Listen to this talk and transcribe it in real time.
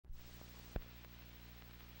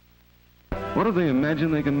What do they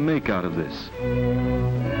imagine they can make out of this?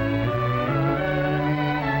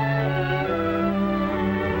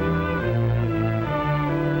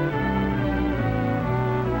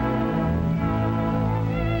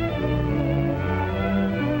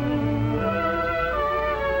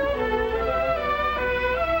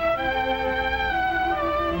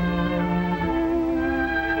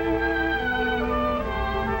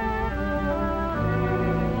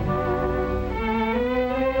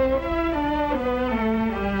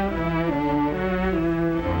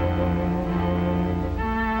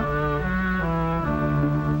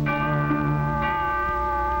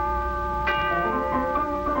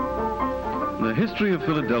 The history of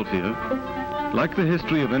Philadelphia, like the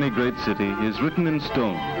history of any great city, is written in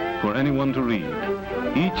stone for anyone to read.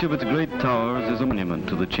 Each of its great towers is a monument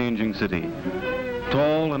to the changing city.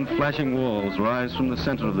 Tall and flashing walls rise from the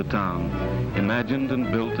center of the town, imagined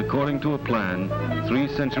and built according to a plan 3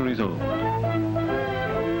 centuries old.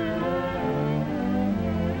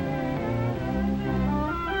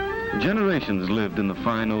 Generations lived in the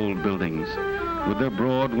fine old buildings, with their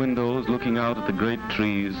broad windows looking out at the great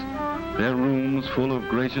trees, their rooms full of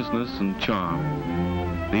graciousness and charm.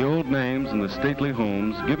 The old names and the stately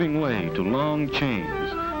homes giving way to long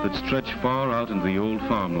chains that stretch far out into the old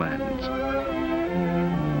farmlands.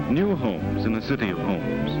 New homes in a city of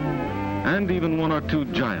homes, and even 1 or 2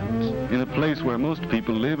 giants in a place where most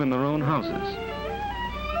people live in their own houses.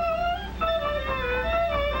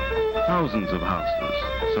 Thousands of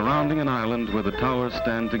houses surrounding an island where the towers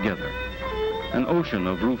stand together, an ocean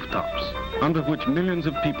of rooftops under which millions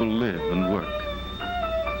of people live and work.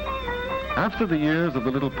 After the years of the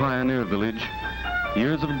little pioneer village,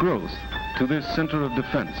 years of growth to this center of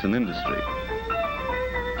defense and industry.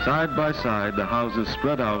 Side by side, the houses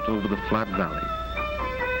spread out over the flat valley.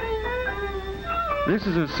 This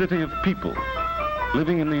is a city of people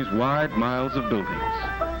living in these wide miles of buildings.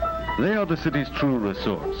 They are the city's true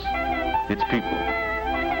resource, its people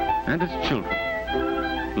and its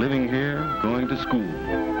children, living here, going to school,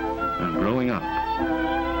 and growing up.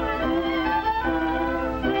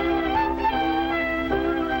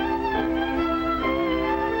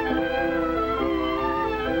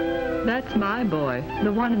 That's my boy,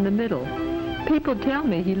 the one in the middle. People tell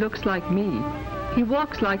me he looks like me. He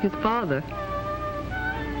walks like his father.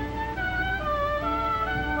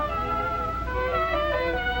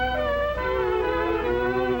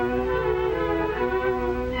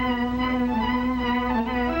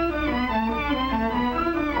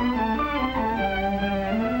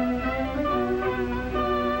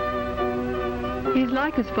 He's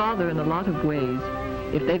like his father in a lot of ways.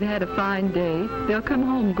 If they've had a fine day, they'll come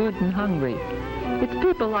home good and hungry. It's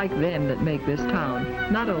people like them that make this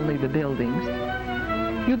town, not only the buildings.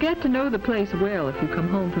 You get to know the place well if you come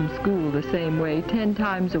home from school the same way 10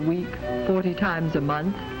 times a week, 40 times a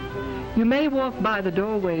month. You may walk by the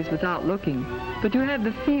doorways without looking, but you have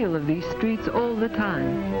the feel of these streets all the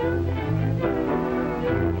time.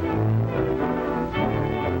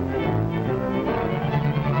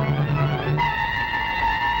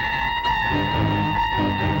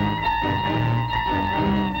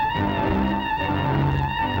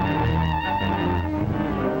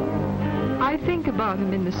 I think about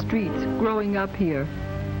him in the streets, growing up here.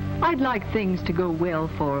 I'd like things to go well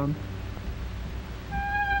for him.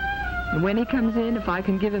 And when he comes in, if I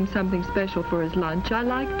can give him something special for his lunch, I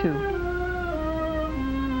like to.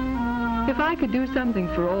 If I could do something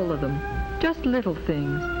for all of them, just little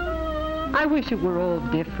things. I wish it were all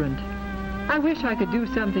different. I wish I could do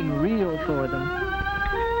something real for them.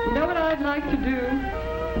 You know what I'd like to do?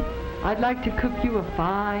 I'd like to cook you a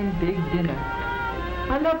fine, big dinner.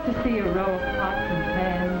 I'd love to see a row of pots and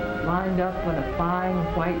pans lined up on a fine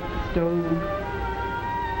white stove.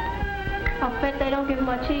 I bet they don't give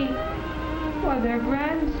much heat. Why, they're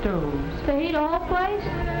grand stoves. They heat a whole place?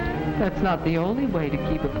 That's not the only way to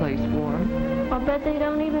keep a place warm. I bet they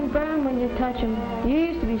don't even burn when you touch them. You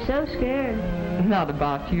used to be so scared. Not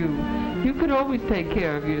about you. You could always take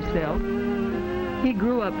care of yourself. He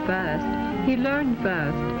grew up fast. He learned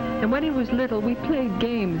fast. And when he was little, we played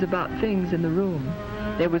games about things in the room.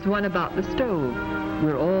 There was one about the stove.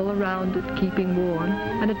 We're all around it, keeping warm,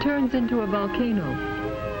 and it turns into a volcano.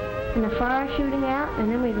 And the fire shooting out,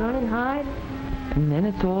 and then we'd run and hide. And then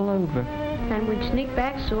it's all over. And we'd sneak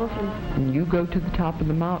back so often. And you go to the top of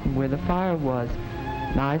the mountain where the fire was.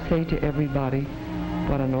 And I say to everybody,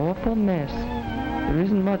 what an awful mess. There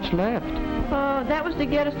isn't much left. Oh, that was to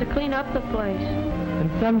get us to clean up the place.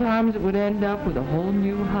 And sometimes it would end up with a whole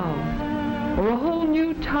new house. Or a whole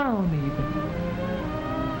new town, even.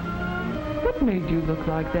 What made you look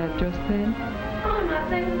like that just then? Oh,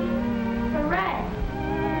 nothing. A rat.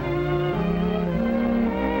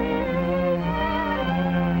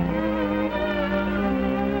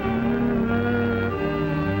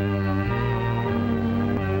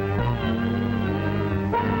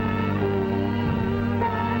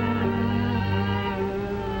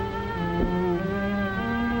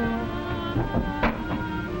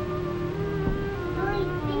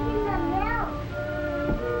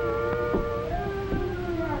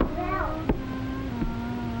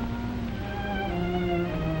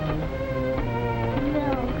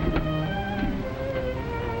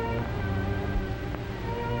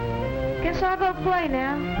 I'll go play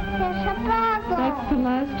now. That's the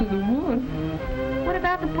last of the wood. What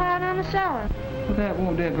about the pot on the cellar? Well, that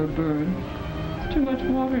won't ever burn. There's too much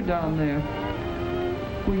water down there.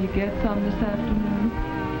 Will you get some this afternoon?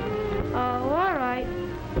 Oh, all right.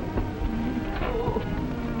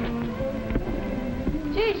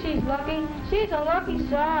 Gee, she's lucky. She's a lucky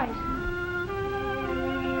size.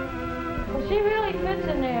 Well, she really fits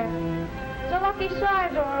in there. It's a lucky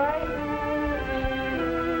size, all right.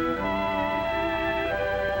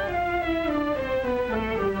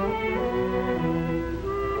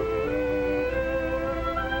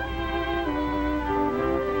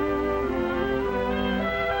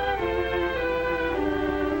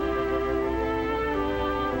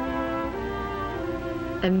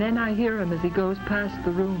 And then I hear him as he goes past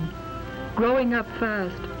the room, growing up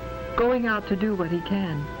fast, going out to do what he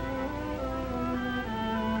can.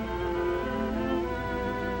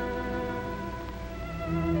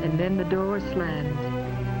 And then the door slams.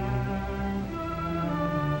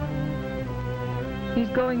 He's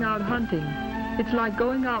going out hunting. It's like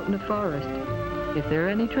going out in a forest. If there are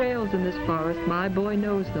any trails in this forest, my boy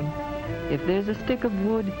knows them. If there's a stick of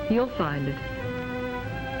wood, he'll find it.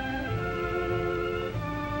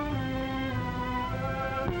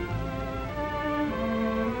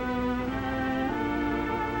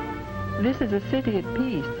 This is a city at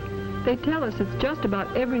peace. They tell us it's just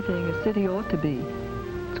about everything a city ought to be.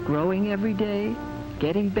 It's growing every day,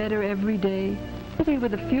 getting better every day. A city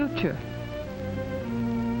with a future.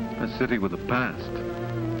 A city with a past.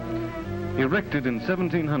 Erected in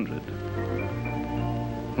 1700.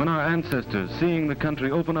 When our ancestors, seeing the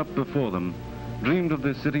country open up before them, dreamed of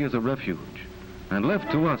this city as a refuge and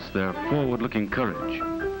left to us their forward-looking courage.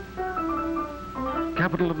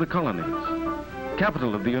 Capital of the colonies.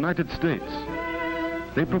 Capital of the United States.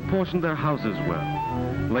 They proportioned their houses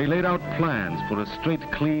well. They laid out plans for a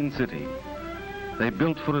straight, clean city. They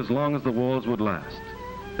built for as long as the walls would last.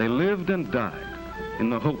 They lived and died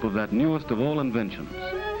in the hope of that newest of all inventions,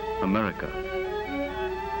 America.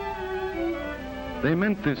 They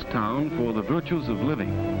meant this town for the virtues of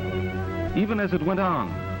living. Even as it went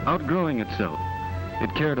on, outgrowing itself,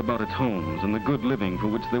 it cared about its homes and the good living for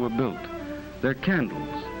which they were built, their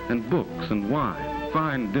candles and books and wine,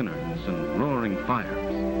 fine dinners and roaring fires.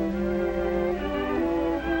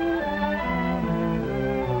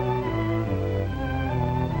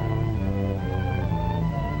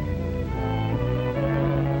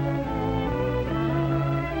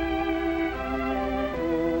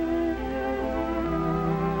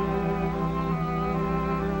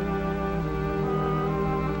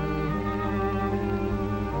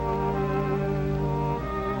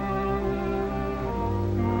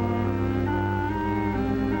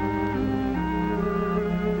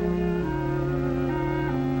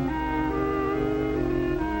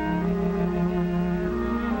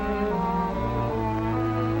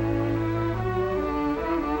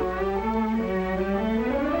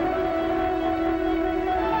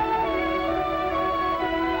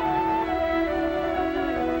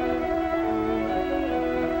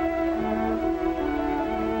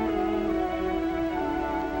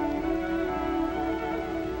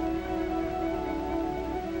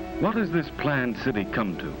 What has this planned city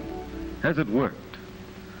come to? Has it worked?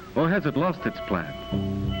 Or has it lost its plan?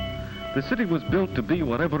 The city was built to be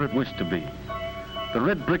whatever it wished to be. The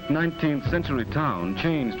red brick 19th century town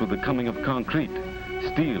changed with the coming of concrete,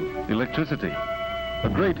 steel, electricity.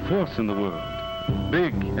 A great force in the world.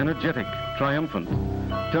 Big, energetic, triumphant,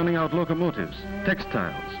 turning out locomotives,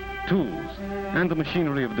 textiles, tools, and the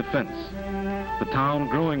machinery of defense. The town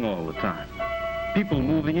growing all the time. People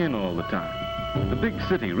moving in all the time. The big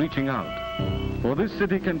city reaching out. For this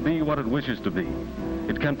city can be what it wishes to be.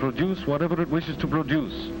 It can produce whatever it wishes to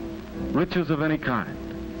produce. Riches of any kind.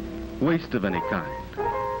 Waste of any kind.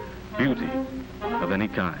 Beauty of any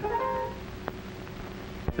kind.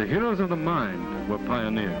 The heroes of the mind were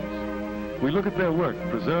pioneers. We look at their work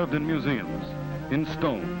preserved in museums, in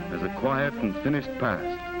stone, as a quiet and finished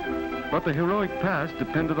past. But the heroic past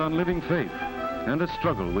depended on living faith and a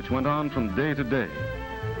struggle which went on from day to day.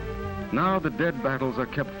 Now the dead battles are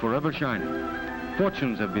kept forever shining.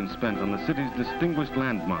 Fortunes have been spent on the city's distinguished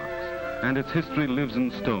landmarks, and its history lives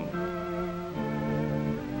in stone.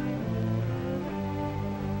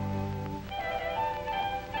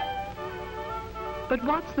 But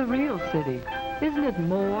what's the real city? Isn't it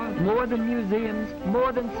more than museums,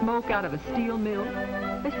 more than smoke out of a steel mill?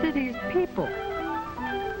 A city is people.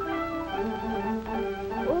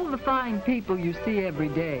 All the fine people you see every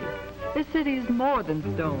day. A city is more than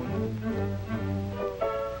stone.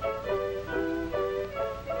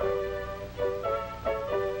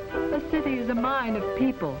 A city is a mine of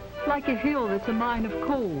people, like a hill that's a mine of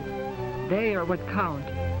coal. They are what count.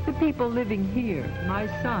 The people living here, my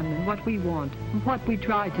son, and what we want, and what we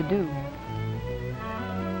try to do.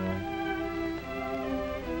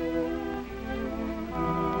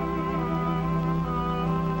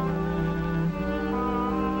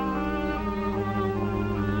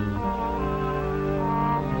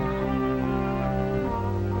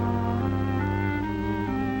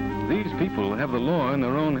 These people have the law in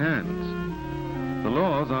their own hands. The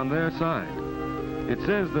law's on their side. It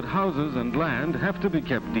says that houses and land have to be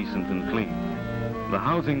kept decent and clean. The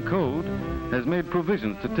housing code has made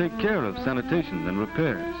provisions to take care of sanitation and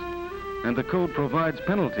repairs, and the code provides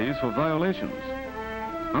penalties for violations.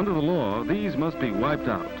 Under the law, these must be wiped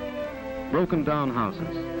out. Broken down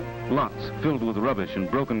houses, lots filled with rubbish and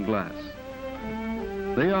broken glass.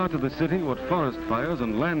 They are to the city what forest fires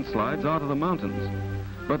and landslides are to the mountains.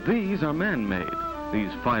 But these are man-made,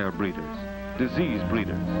 these fire breeders, disease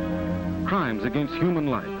breeders. Crimes against human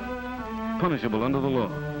life, punishable under the law.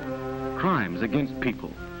 Crimes against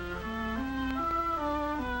people.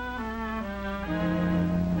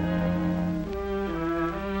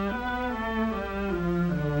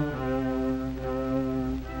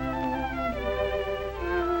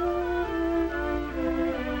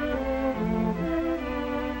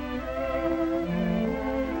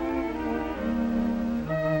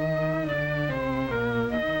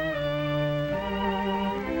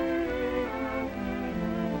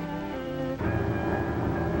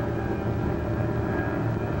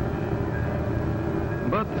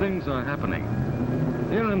 But things are happening.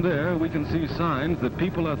 Here and there, we can see signs that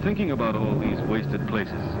people are thinking about all these wasted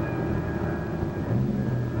places.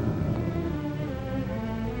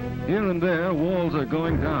 Here and there, walls are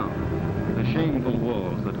going down. The shameful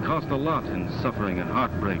walls that cost a lot in suffering and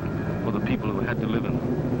heartbreak for the people who had to live in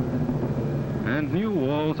them. And new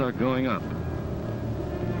walls are going up.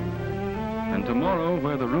 And tomorrow,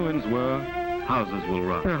 where the ruins were, houses will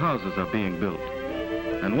rise. Their houses are being built.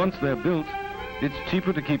 And once they're built, it's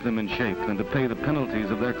cheaper to keep them in shape than to pay the penalties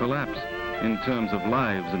of their collapse in terms of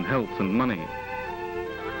lives and health and money.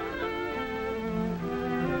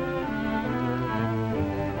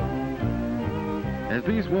 As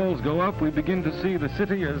these walls go up, we begin to see the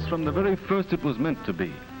city as from the very first it was meant to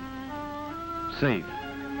be. Safe,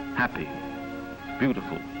 happy,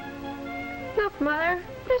 beautiful. Look, Mother,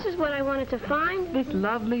 this is what I wanted to find. This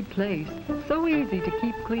lovely place, so easy to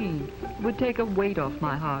keep clean, would take a weight off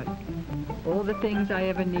my heart. All the things I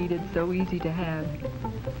ever needed, so easy to have.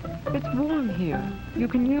 It's warm here. You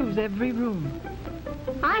can use every room.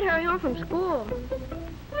 I'd hurry home from school.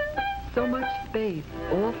 So much space,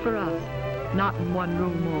 all for us, not in one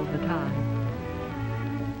room all the time.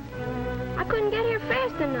 I couldn't get here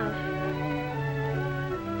fast enough.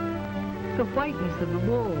 The whiteness of the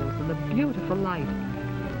walls and the beautiful light.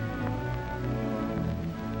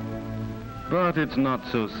 But it's not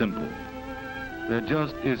so simple. There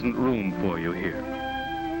just isn't room for you here.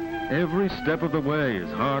 Every step of the way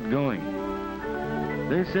is hard going.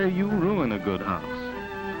 They say you ruin a good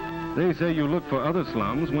house. They say you look for other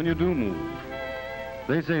slums when you do move.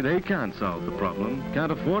 They say they can't solve the problem,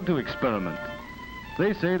 can't afford to experiment.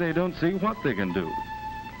 They say they don't see what they can do.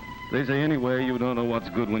 They say anyway you don't know what's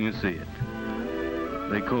good when you see it.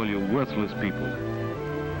 They call you worthless people.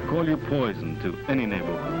 Call you poison to any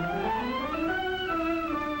neighborhood.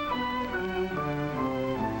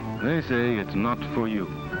 They say it's not for you.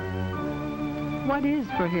 What is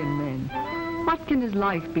for him, then? What can his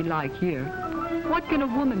life be like here? What can a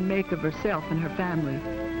woman make of herself and her family?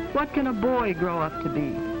 What can a boy grow up to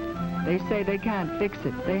be? They say they can't fix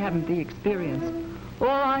it. They haven't the experience. All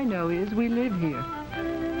I know is we live here.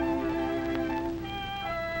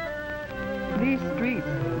 These streets,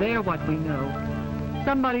 they're what we know.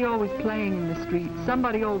 Somebody always playing in the street,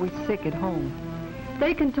 somebody always sick at home.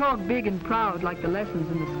 They can talk big and proud like the lessons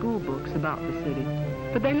in the school books about the city,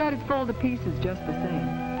 but they let it fall to pieces just the same.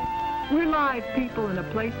 We're live people in a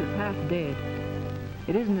place that's half dead.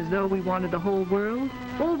 It isn't as though we wanted the whole world.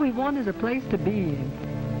 All we want is a place to be in.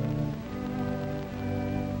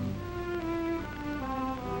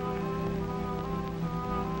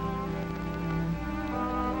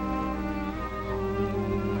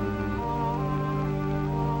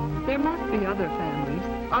 There must be other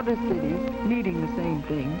families, other cities, needing the same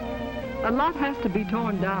things. A lot has to be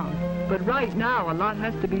torn down, but right now a lot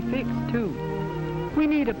has to be fixed too. We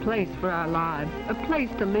need a place for our lives, a place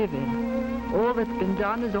to live in. All that's been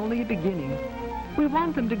done is only a beginning. We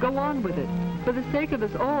want them to go on with it. For the sake of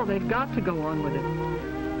us all, they've got to go on with it.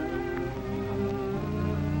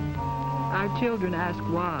 Our children ask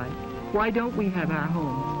why. Why don't we have our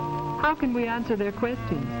homes? How can we answer their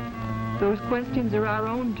questions? Those questions are our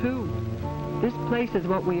own, too. This place is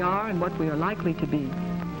what we are and what we are likely to be.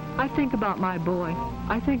 I think about my boy.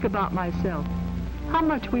 I think about myself. How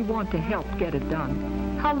much we want to help get it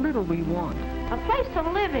done. How little we want. A place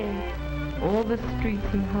to live in. All the streets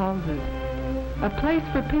and houses. A place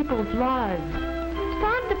for people's lives. It's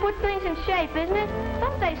time to put things in shape, isn't it?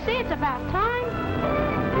 Don't they see it's about time?